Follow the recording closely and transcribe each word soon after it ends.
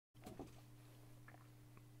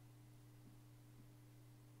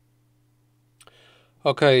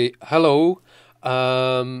Okay, hello.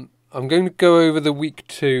 I'm going to go over the week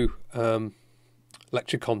 2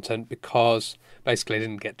 lecture content because basically I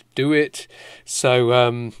didn't get to do it.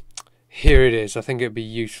 So here it is. I think it'd be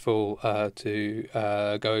useful to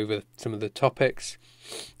go over some of the topics.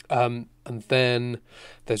 And then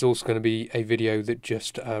there's also going to be a video that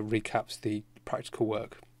just recaps the practical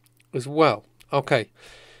work as well. Okay.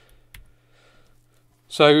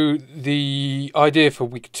 So the idea for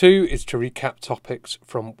week 2 is to recap topics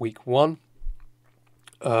from week 1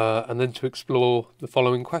 and then to explore the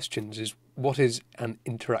following questions. Is what is an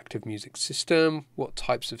interactive music system? What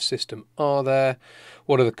types of system are there?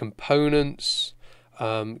 What are the components?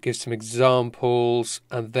 Give some examples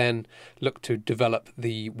and then look to develop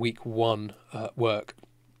the week 1 work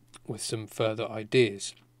with some further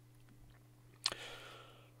ideas.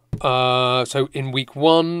 So in week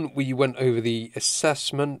 1 we went over the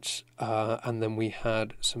assessment and then we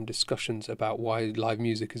had some discussions about why live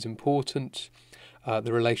music is important,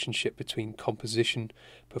 the relationship between composition,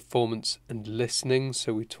 performance and listening.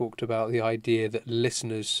 So we talked about the idea that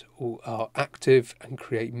listeners are active and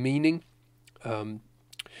create meaning.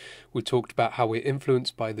 We talked about how we're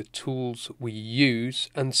influenced by the tools we use,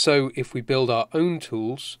 and so if we build our own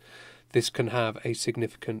tools, this can have a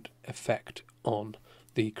significant effect on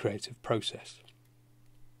the creative process.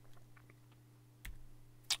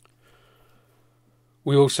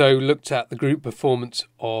 We also looked at the group performance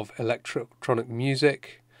of electronic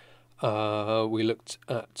music. We looked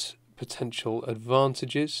at potential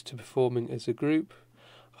advantages to performing as a group.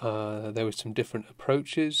 There were some different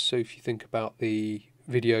approaches. So if you think about the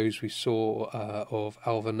videos we saw of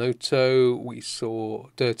Alvanoto, we saw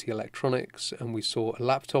dirty electronics, and we saw a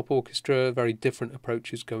laptop orchestra, very different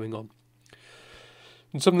approaches going on.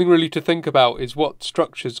 And something really to think about is what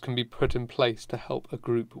structures can be put in place to help a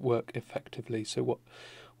group work effectively. So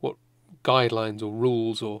what guidelines or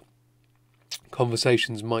rules or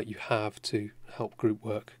conversations might you have to help group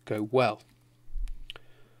work go well?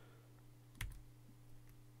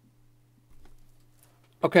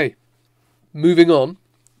 Okay, moving on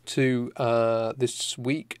to this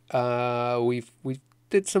week, we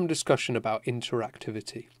did some discussion about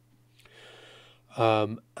interactivity,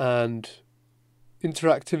 and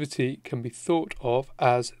interactivity can be thought of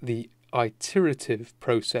as the iterative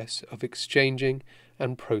process of exchanging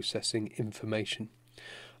and processing information.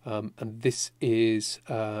 And this is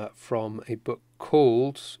from a book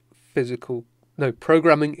called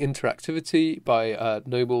Programming Interactivity by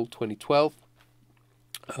Noble 2012.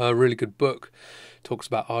 A really good book. Talks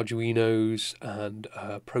about Arduinos and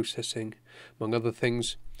processing, among other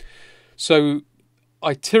things. So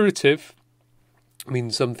iterative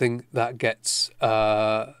means something that gets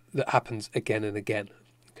that happens again and again.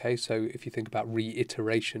 Okay, so if you think about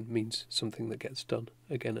reiteration, means something that gets done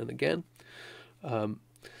again and again.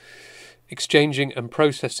 Exchanging and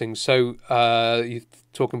processing. So you're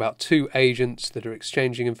talking about two agents that are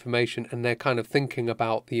exchanging information, and they're kind of thinking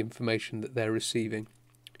about the information that they're receiving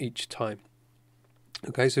each time.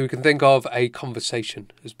 Okay, so we can think of a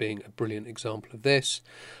conversation as being a brilliant example of this.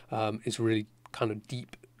 It's really kind of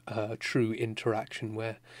deep, true interaction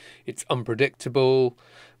where it's unpredictable.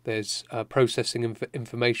 There's processing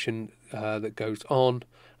information that goes on,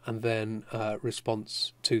 and then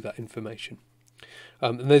response to that information.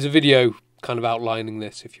 And there's a video kind of outlining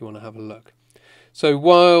this if you want to have a look. So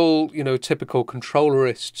while, typical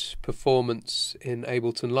controllerist performance in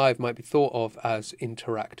Ableton Live might be thought of as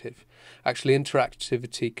interactive, actually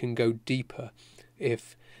interactivity can go deeper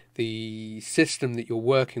if the system that you're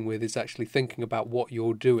working with is actually thinking about what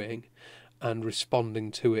you're doing and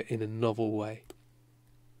responding to it in a novel way.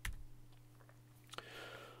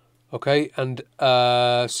 Okay, and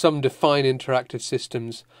some define interactive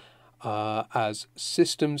systems as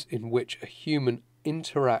systems in which a human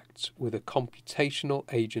interacts with a computational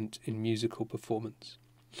agent in musical performance.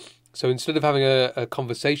 So instead of having a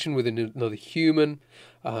conversation with another human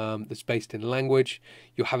that's based in language,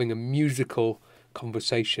 you're having a musical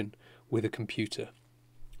conversation with a computer.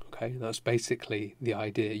 Okay, that's basically the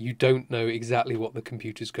idea. You don't know exactly what the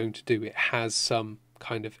computer's going to do. It has some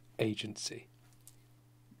kind of agency.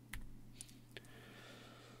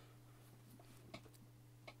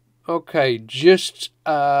 Okay, this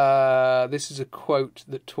is a quote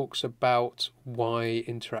that talks about why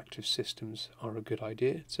interactive systems are a good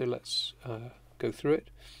idea. So let's go through it.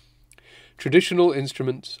 Traditional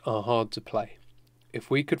instruments are hard to play. If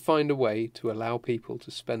we could find a way to allow people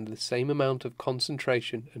to spend the same amount of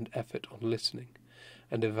concentration and effort on listening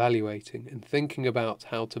and evaluating and thinking about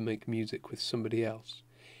how to make music with somebody else,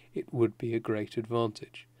 it would be a great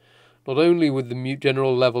advantage. Not only would the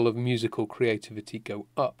general level of musical creativity go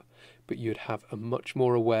up, but you'd have a much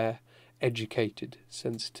more aware, educated,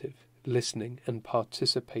 sensitive, listening and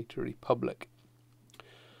participatory public.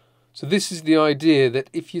 So this is the idea that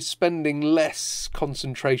if you're spending less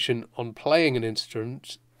concentration on playing an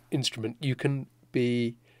instrument, you can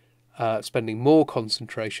be spending more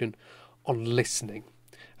concentration on listening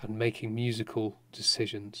and making musical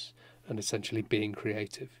decisions and essentially being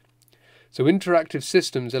creative. So interactive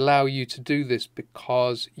systems allow you to do this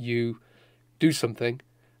because you do something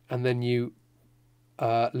and then you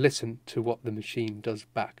listen to what the machine does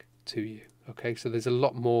back to you. Okay, so there's a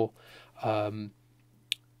lot more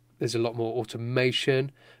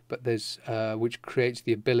automation, but there's which creates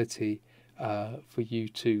the ability for you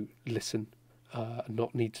to listen and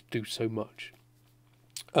not need to do so much.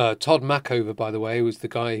 Todd Mackover, by the way, was the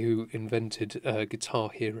guy who invented Guitar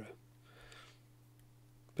Hero.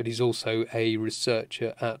 But he's also a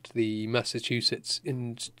researcher at the Massachusetts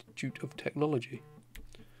Institute of Technology.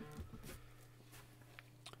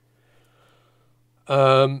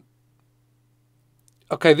 Okay,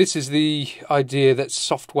 this is the idea that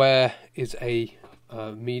software is a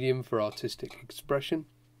medium for artistic expression.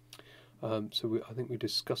 I think we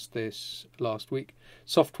discussed this last week.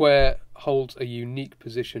 Software holds a unique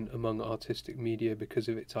position among artistic media because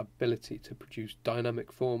of its ability to produce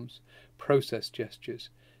dynamic forms, process gestures,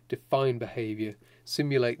 define behaviour,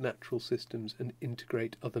 simulate natural systems, and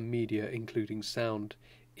integrate other media, including sound,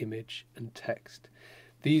 image, and text.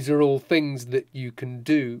 These are all things that you can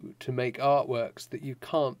do to make artworks that you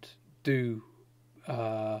can't do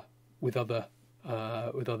with other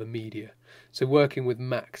media. So working with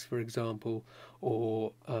Max, for example,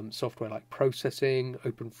 or software like processing,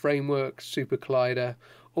 Open Framework, Super Collider,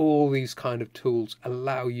 all these kind of tools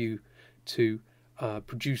allow you to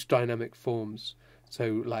produce dynamic forms.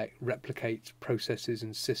 So like replicate processes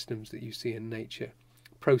and systems that you see in nature.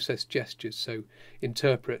 Process gestures, so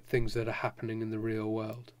interpret things that are happening in the real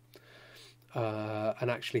world. And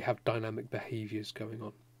actually have dynamic behaviours going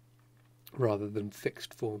on rather than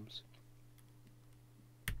fixed forms.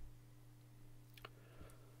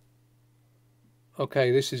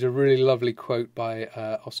 Okay, this is a really lovely quote by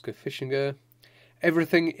Oscar Fischinger.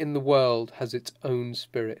 Everything in the world has its own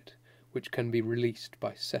spirit, which can be released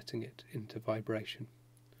by setting it into vibration.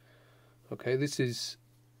 Okay, this is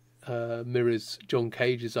mirrors John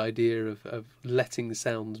Cage's idea of letting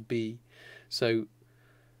sounds be. So,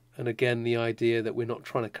 and again, the idea that we're not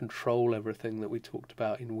trying to control everything that we talked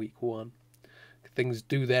about in week 1. Things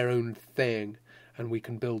do their own thing, and we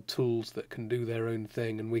can build tools that can do their own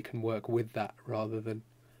thing, and we can work with that rather than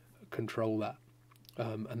control that.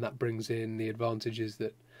 And that brings in the advantages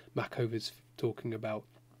that Mackover's talking about,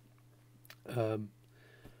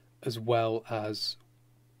 as well as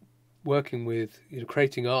working with,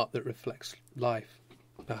 creating art that reflects life,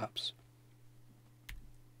 perhaps.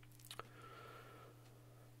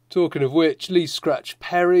 Talking of which, Lee Scratch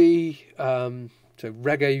Perry, so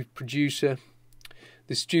reggae producer.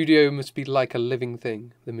 The studio must be like a living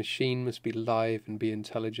thing. The machine must be live and be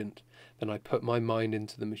intelligent. Then I put my mind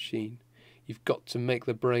into the machine. You've got to make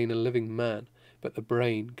the brain a living man, but the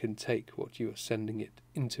brain can take what you are sending it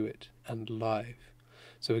into it and live.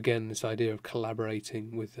 So again, this idea of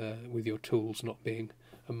collaborating with your tools, not being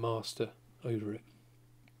a master over it.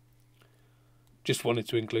 Just wanted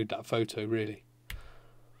to include that photo, really.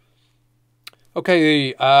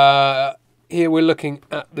 Okay, here we're looking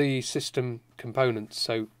at the system components.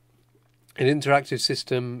 So an interactive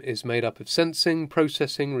system is made up of sensing,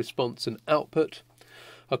 processing, response, and output.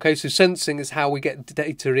 Okay, so sensing is how we get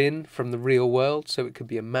data in from the real world. So it could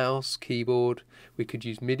be a mouse, keyboard. We could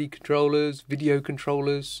use MIDI controllers, video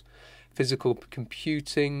controllers, physical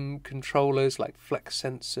computing controllers like flex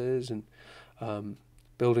sensors, and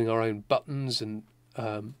building our own buttons and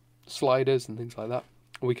sliders and things like that.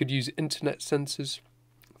 We could use internet sensors,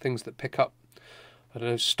 things that pick up, I don't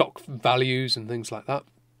know, stock values and things like that.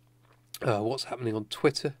 What's happening on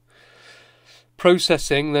Twitter.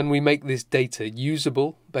 Processing, then we make this data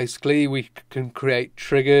usable. Basically, we can create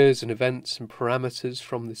triggers and events and parameters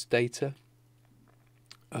from this data.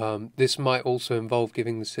 This might also involve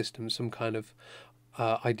giving the system some kind of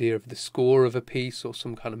idea of the score of a piece or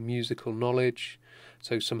some kind of musical knowledge.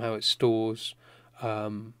 So somehow it stores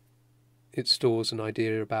an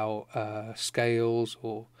idea about scales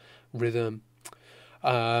or rhythm.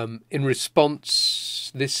 In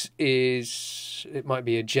response, it might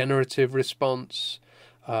be a generative response.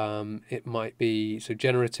 It might be, so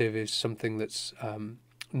generative is something that's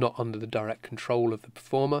not under the direct control of the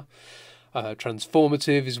performer.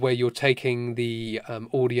 Transformative is where you're taking the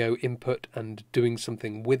audio input and doing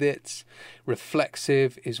something with it.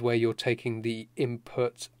 Reflexive is where you're taking the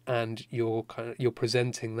input and you're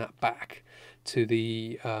presenting that back to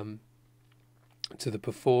the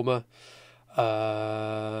performer,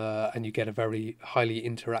 and you get a very highly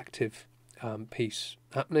interactive piece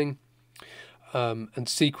happening. And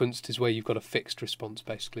sequenced is where you've got a fixed response.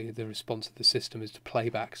 Basically, the response of the system is to play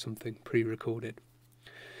back something pre-recorded.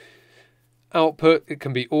 Output, it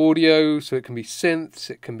can be audio, so it can be synths,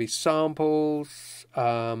 it can be samples,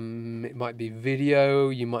 it might be video,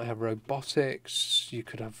 you might have robotics, you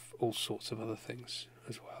could have all sorts of other things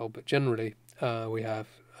as well, but generally we have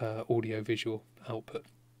audio-visual output.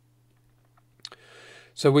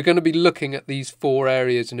 So we're going to be looking at these 4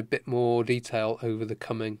 areas in a bit more detail over the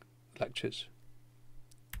coming lectures.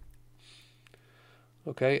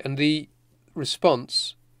 Okay, and the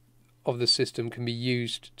response of the system can be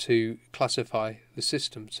used to classify the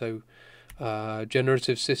system. So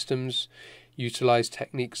generative systems utilize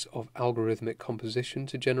techniques of algorithmic composition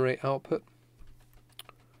to generate output.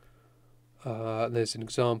 There's an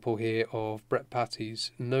example here of Brett Patty's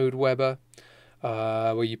Node Webber,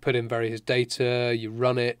 where you put in various data, you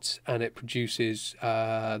run it, and it produces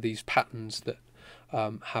these patterns that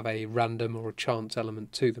have a random or a chance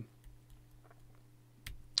element to them.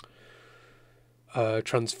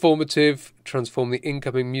 Transformative, transform the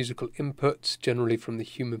incoming musical inputs, generally from the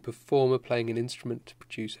human performer playing an instrument, to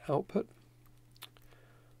produce output.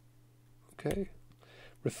 Okay.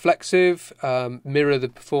 Reflexive, mirror the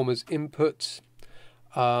performer's inputs,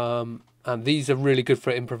 and these are really good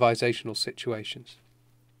for improvisational situations.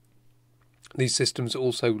 These systems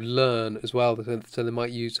also learn as well, so they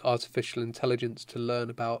might use artificial intelligence to learn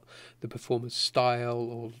about the performer's style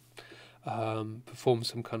or perform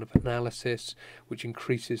some kind of analysis, which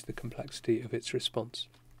increases the complexity of its response.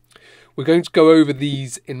 We're going to go over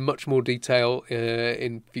these in much more detail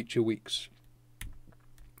in future weeks.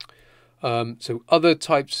 So other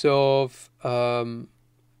types of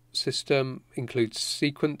system include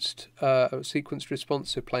sequenced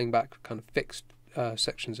response, so playing back kind of fixed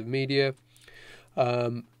sections of media.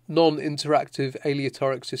 Non-interactive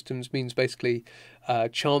aleatoric systems means basically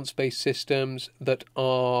chance-based systems that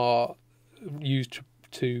are used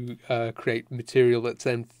to create material that's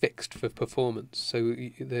then fixed for performance. So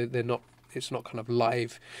they're not. It's not kind of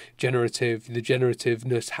live generative. The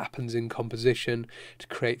generativeness happens in composition to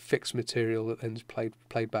create fixed material that then is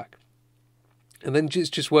played back. And then it's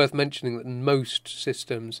just worth mentioning that most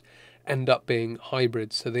systems end up being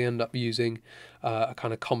hybrids, so they end up using a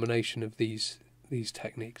kind of combination of these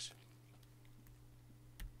techniques.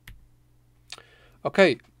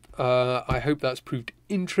 Okay. I hope that's proved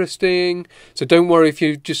interesting. So don't worry if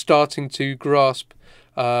you're just starting to grasp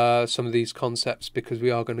some of these concepts, because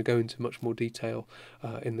we are going to go into much more detail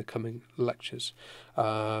in the coming lectures.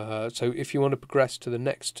 So if you want to progress to the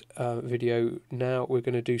next video now, we're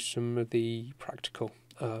going to do some of the practical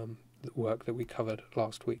work that we covered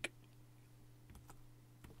last week.